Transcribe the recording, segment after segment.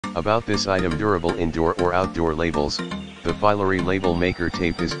About this item: durable indoor or outdoor labels. The Filery label maker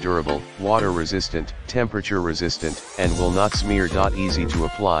tape is durable, water resistant, temperature resistant, and will not smear. Easy to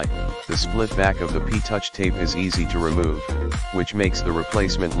apply. The split back of the P-Touch tape is easy to remove, which makes the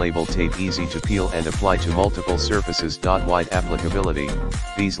replacement label tape easy to peel and apply to multiple surfaces. Wide applicability.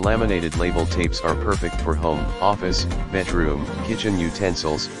 These laminated label tapes are perfect for home, office, bedroom, kitchen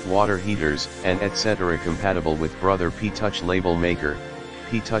utensils, water heaters, and etc. Compatible with Brother P-Touch label maker.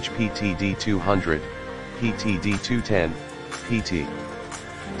 P-Touch PTD200, PTD210,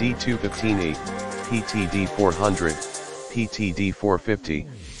 PTD215E, PTD400, PTD450,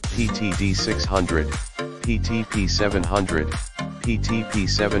 PTD600, PTP700,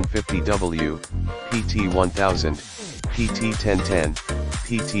 PTP750W, PT1000, PT1010,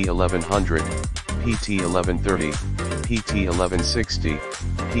 PT1100, PT1130, PT1160,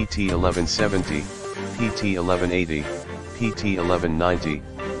 PT1170, PT1180, PT1190,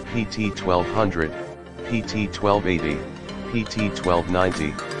 PT1200, PT1280,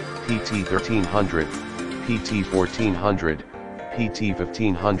 PT1290, PT1300, PT1400,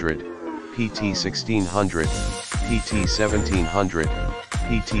 PT1500, PT1600, PT1700,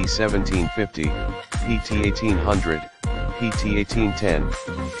 PT1750, PT1800, PT1810,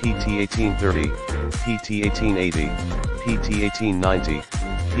 PT1830, PT1880, PT1890,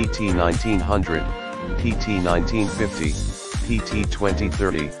 PT1900, PT1950,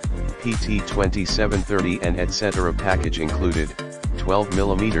 PT2030, PT2730 and etc. Package included: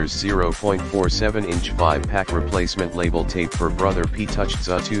 12mm 0.47-inch 5-pack replacement label tape for Brother P-Touch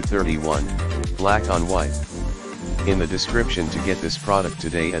TZe-231, black on white. In the description to get this product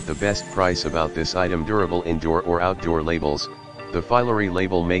today at the best price. About this item: durable indoor or outdoor labels. The Filery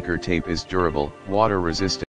label maker tape is durable, water resistant.